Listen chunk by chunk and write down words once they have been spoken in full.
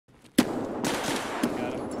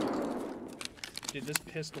Dude, this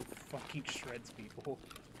pistol fucking shreds people.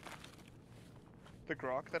 The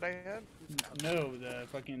grok that I had? No, the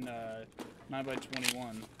fucking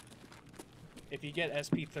 9x21. If you get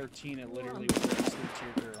SP13, it literally breaks through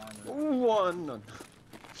your armor.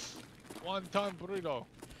 One-ton burrito.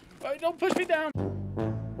 Oh, don't push me down!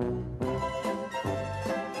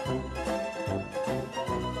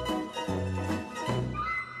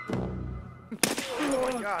 Oh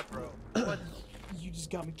my god, bro. What? You just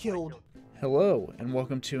got me killed. Hello, and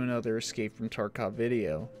welcome to another Escape from Tarkov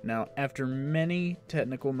video. Now, after many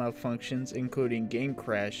technical malfunctions, including game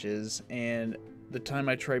crashes, and the time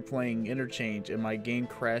I tried playing Interchange and my game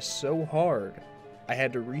crashed so hard, I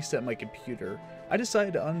had to reset my computer. I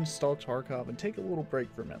decided to uninstall Tarkov and take a little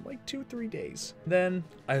break from it, like 2-3 days. Then,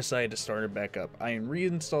 I decided to start it back up. I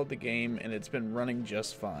reinstalled the game and it's been running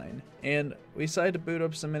just fine. And we decided to boot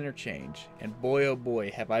up some Interchange. And boy oh boy,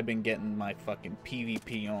 have I been getting my fucking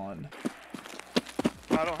PvP on.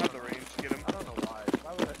 I don't have the range to get him. I don't know why.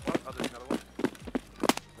 Why would I? Oh, there's another one.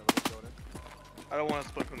 I don't want to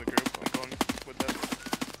split from the group. I'm going with them.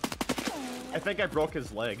 I think I broke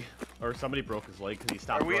his leg. Or somebody broke his leg because he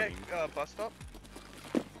stopped running. Are we at bus stop?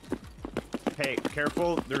 Hey,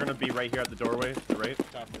 careful. They're going to be right here at the doorway, right?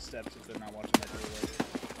 Top the steps if they're not watching that doorway.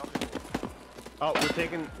 Oh, we're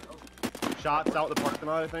taking shots out the parking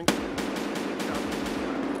lot, I think.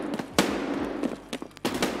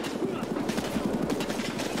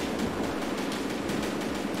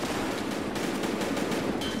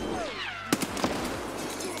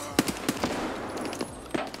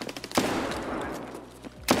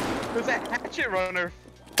 There's a hatchet runner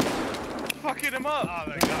fucking him up. Oh,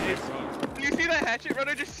 that guy, bro. Do you see that hatchet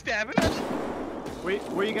runner just stabbing us? Wait,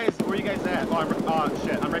 where you guys at? Oh,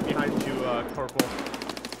 shit, I'm right behind you, Corporal.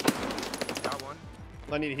 Got one.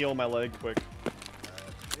 I need to heal my leg quick.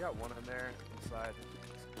 We got one in there inside.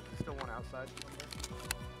 There's still one outside.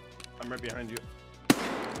 I'm right behind you.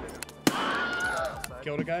 Outside.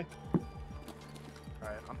 Killed a guy?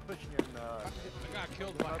 Alright, I'm pushing in. I got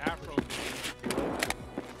killed by Afro.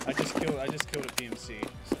 I just killed a PMC. So give me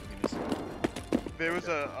a second. There was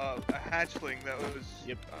a hatchling that was.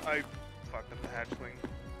 Yep. I fucked up the hatchling.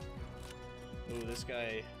 Oh, this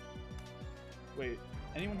guy. Wait,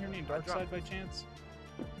 anyone here named Darkside by chance?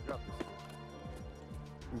 Drop this.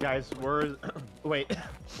 Guys, where... Wait.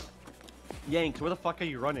 Yanks, where the fuck are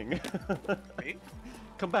you running? Me?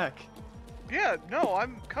 Come back. Yeah, no,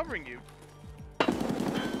 I'm covering you.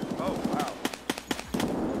 Oh wow.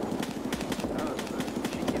 That was a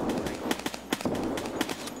cheeky little thing.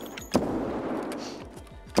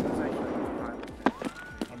 That's actually fine.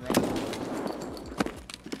 I'm running.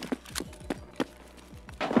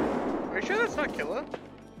 Are you sure that's not killer?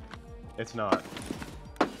 It's not.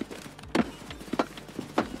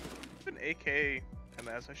 An AK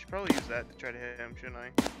MS. I should probably use that to try to hit him, shouldn't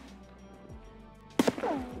I?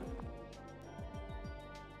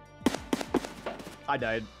 I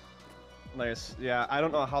died. Nice. Yeah, I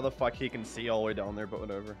don't know how the fuck he can see all the way down there, but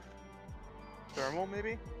whatever. Thermal,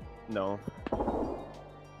 maybe? No.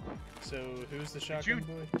 So, who's the Did shotgun you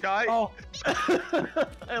boy? die? Oh!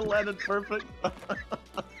 I landed perfect.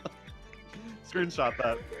 Screenshot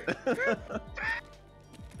that.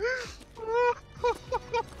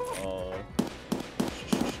 Oh.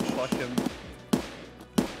 Fucking. Right,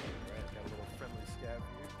 got a little friendly scab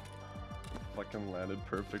here. Fucking landed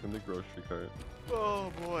perfect in the grocery cart.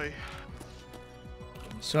 Oh boy.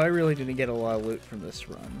 So I really didn't get a lot of loot from this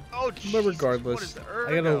run. Oh, But Jesus, what regardless, is the I got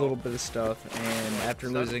a ergo? little bit of stuff, and after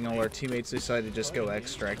losing all our teammates, decided to just go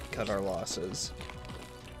extract, cut our losses.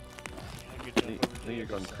 I think you're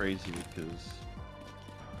going crazy because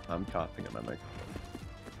I'm coughing at my mic.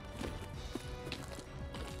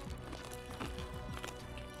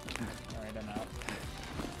 Alright, I'm out.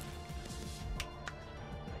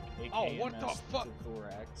 Like, Oh, AK what the MS fuck? to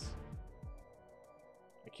thorax.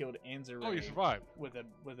 I killed Anzer Oh, you survived. with a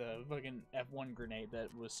fucking F1 grenade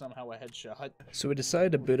that was somehow a headshot. So we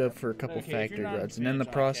decided to boot up for a couple Okay, if factory you're not runs, and in the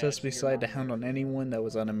Spanish process podcast, we you're decided to not hound on anyone that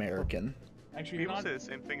was un-American. Actually, People not... say the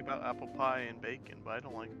same thing about apple pie and bacon, but I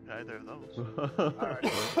don't like either of those.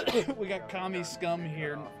 We got commie scum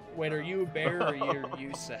here. Wait, are you a bear or you're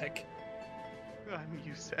USEC? I'm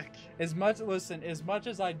USEC. As much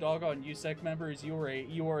as I dog on USEC members, you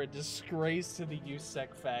are a disgrace to the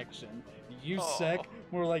USEC faction. USEC,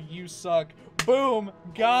 more like you suck. Boom!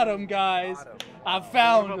 Got him, guys! I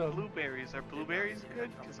found What about him! blueberries? Are blueberries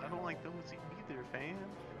good? Because I don't like those either, fam.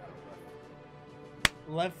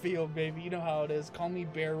 Left field, baby. You know how it is. Call me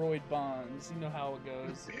Baroid Bonds. You know how it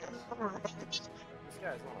goes. This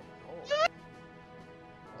guy's on a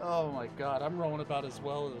roll. Oh my god, I'm rolling about as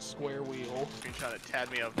well as a square wheel. You're trying to tad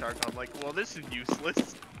me out of Tarkov. I'm like, well, this is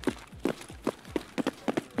useless.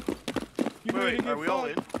 Wait, are we all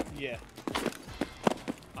in? Yeah.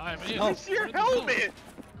 I'm in. It's your helmet!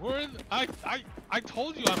 We're in. I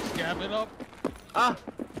told you I'm scabbing up. Ah!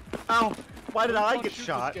 Ow! Why did I Don't get shoot the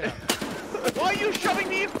shot? scab. Why are you shoving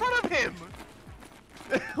me in front of him?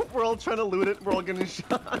 We're all trying to loot it. We're all getting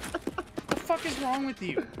shot. What the fuck is wrong with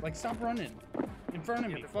you? Like, stop running. In front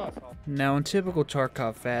of me, fuck. Now, in typical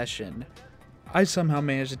Tarkov fashion, I somehow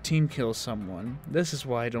managed to team kill someone. This is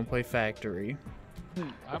why I don't play Factory.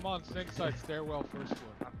 I'm on sink side stairwell, first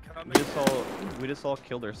floor. I'm We coming. just all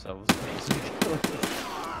killed ourselves.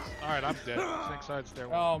 All right, I'm dead. Sink side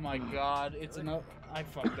stairwell. Oh my god, it's enough. I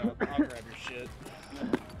fucked up. I'll grab your shit.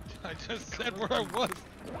 I just said where I was.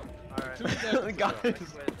 Alright. 2 seconds ago.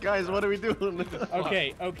 Guys, what are we doing?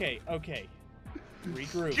 Okay.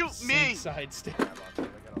 Regroup. Shoot me! Side step. Yeah, boss, I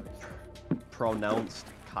got all these. Pronounced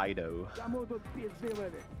Kaido.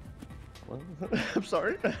 What? I'm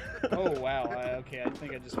sorry. Oh wow. Okay, I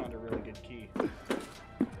think I just found a really good key.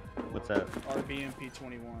 What's that?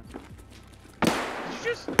 RBMP21. You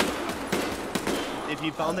just... If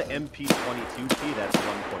you found the MP22 key, that's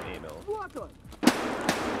 1.8 mil.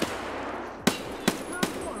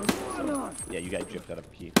 Yeah, you got gypped out of a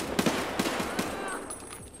key.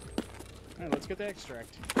 Alright, let's get the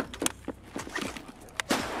extract.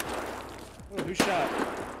 Oh, who shot?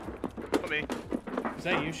 Not me. Is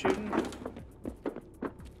that you shooting?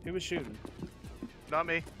 Who was shooting? Not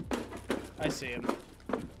me. I see him.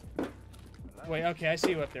 Wait, okay, I see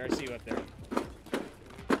you up there. I see you up there.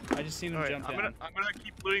 I just seen him Alright, jump I'm down. gonna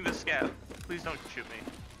keep looting the scab. Please don't shoot me.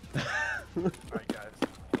 Alright, guys.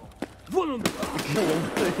 He's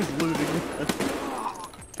looting.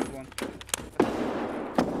 Good one.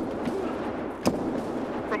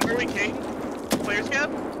 From where we came? Player scab?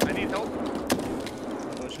 I need help.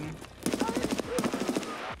 Pushing him.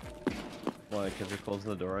 Why? Because they're closing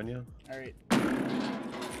the door on you? Alright.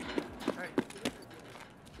 Alright.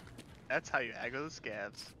 That's how you aggro the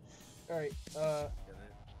scabs. Alright, Yeah,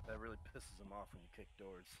 that really pisses them off when you kick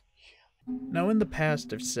doors. Now in the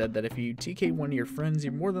past I've said that if you TK one of your friends,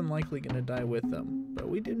 you're more than likely gonna die with them. But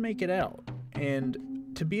we did make it out. And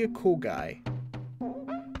to be a cool guy,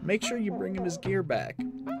 make sure you bring him his gear back.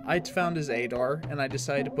 I found his ADAR and I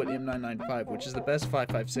decided to put M995, which is the best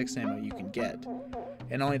 5.56 ammo you can get.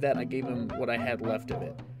 And only that, I gave him what I had left of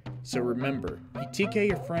it. So remember, you TK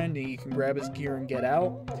your friend and you can grab his gear and get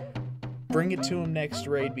out, bring it to him next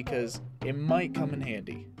raid because it might come in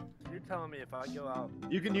handy. You're telling me if I go out...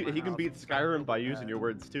 He can house beat and Skyrim by yeah, using your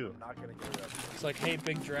words too. I'm not gonna get it up. It's like, hey,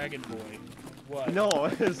 big dragon boy. What? No,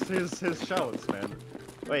 his shouts, man.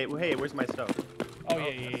 Wait, hey, where's my stuff? Oh,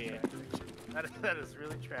 yeah. That is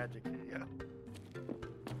really tragic. Yeah.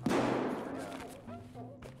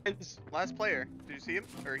 It's last player. Did you see him?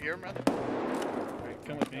 Or hear him, rather? Alright,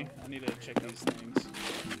 come with me. I need to check these things.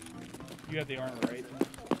 You have the armor, right?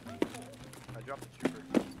 I dropped the trooper.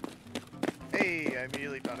 Hey, I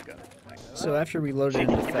immediately found a gun. Nice. So after we loaded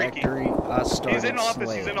into the factory, I started He's in office,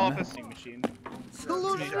 slaying. he's in office. Machine.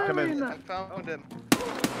 Come in. I found him.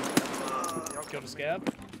 Kill the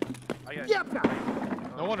scab. I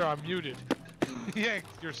got No wonder I'm muted.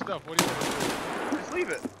 Yanked your stuff. What do you want to do? Just leave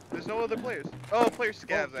it. There's no other players. Oh, player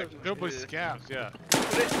scabs, Oh, actually. there'll be scabs, yeah.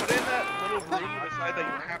 Put in that little room on the side that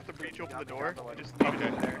you have to breach open the door. Just leave it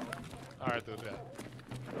in there. Alright, do that.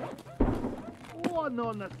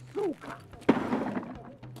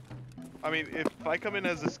 I mean, if I come in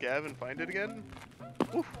as a scav and find it again,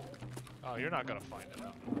 oof, Oh, you're not gonna find it.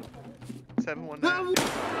 719. I'm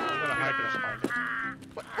gonna hide your stuff.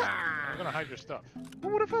 I'm gonna hide your stuff.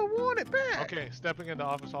 Well, what if I want it back? Okay, stepping into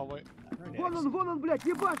office hallway. Behind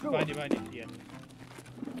you, yeah.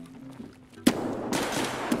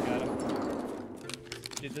 Got him.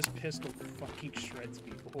 Dude, this pistol fucking shreds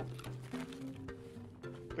people.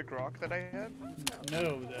 The grok that I had?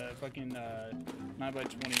 No, the fucking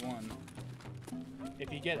 9x21.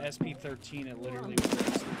 If you get SP13, it literally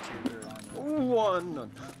breaks into your armor.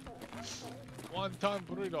 One. One-ton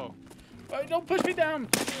burrito. Oh, don't push me down!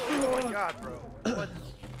 Oh my god, bro. What?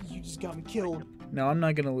 You just got me killed. No, I'm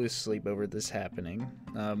not gonna lose sleep over this happening.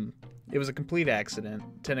 It was a complete accident.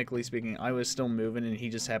 Technically speaking, I was still moving and he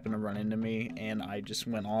just happened to run into me and I just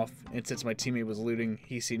went off. And since my teammate was looting,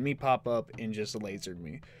 he seen me pop up and just lasered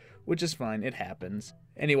me. Which is fine, it happens.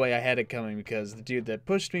 Anyway, I had it coming because the dude that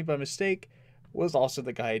pushed me by mistake was also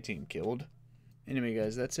the guy I team killed. Anyway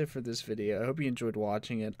guys, that's it for this video. I hope you enjoyed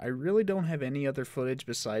watching it. I really don't have any other footage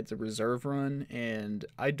besides the reserve run, and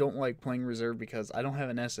I don't like playing reserve because I don't have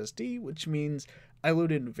an SSD, which means I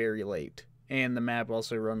load in very late. and the map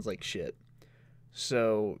also runs like shit.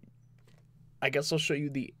 So I guess I'll show you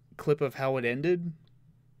the clip of how it ended.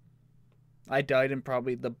 I died in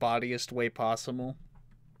probably the bodiest way possible.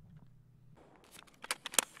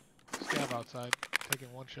 Scab outside,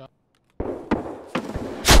 taking one shot.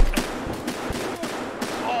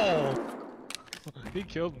 Oh! He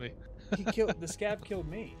killed me. The scab killed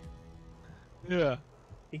me. Yeah.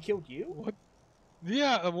 He killed you? What?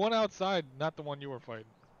 Yeah, the one outside, not the one you were fighting.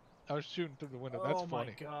 I was shooting through the window. That's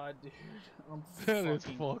funny. Oh my god, dude. I'm That is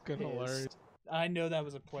fucking fucking pissed. hilarious. I know that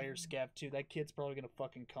was a player scab too. That kid's probably gonna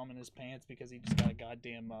fucking cum in his pants because he just got a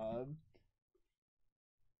goddamn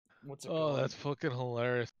what's it called? Oh, that's fucking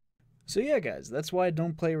hilarious. So yeah, guys, that's why I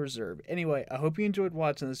don't play reserve. Anyway, I hope you enjoyed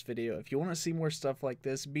watching this video. If you want to see more stuff like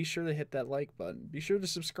this, be sure to hit that like button. Be sure to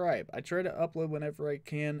subscribe. I try to upload whenever I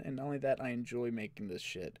can, and not only that, I enjoy making this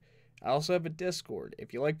shit. I also have a Discord.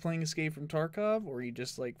 If you like playing Escape from Tarkov, or you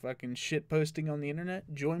just like fucking shit posting on the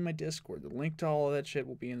internet, join my Discord. The link to all of that shit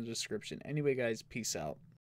will be in the description. Anyway, guys, peace out.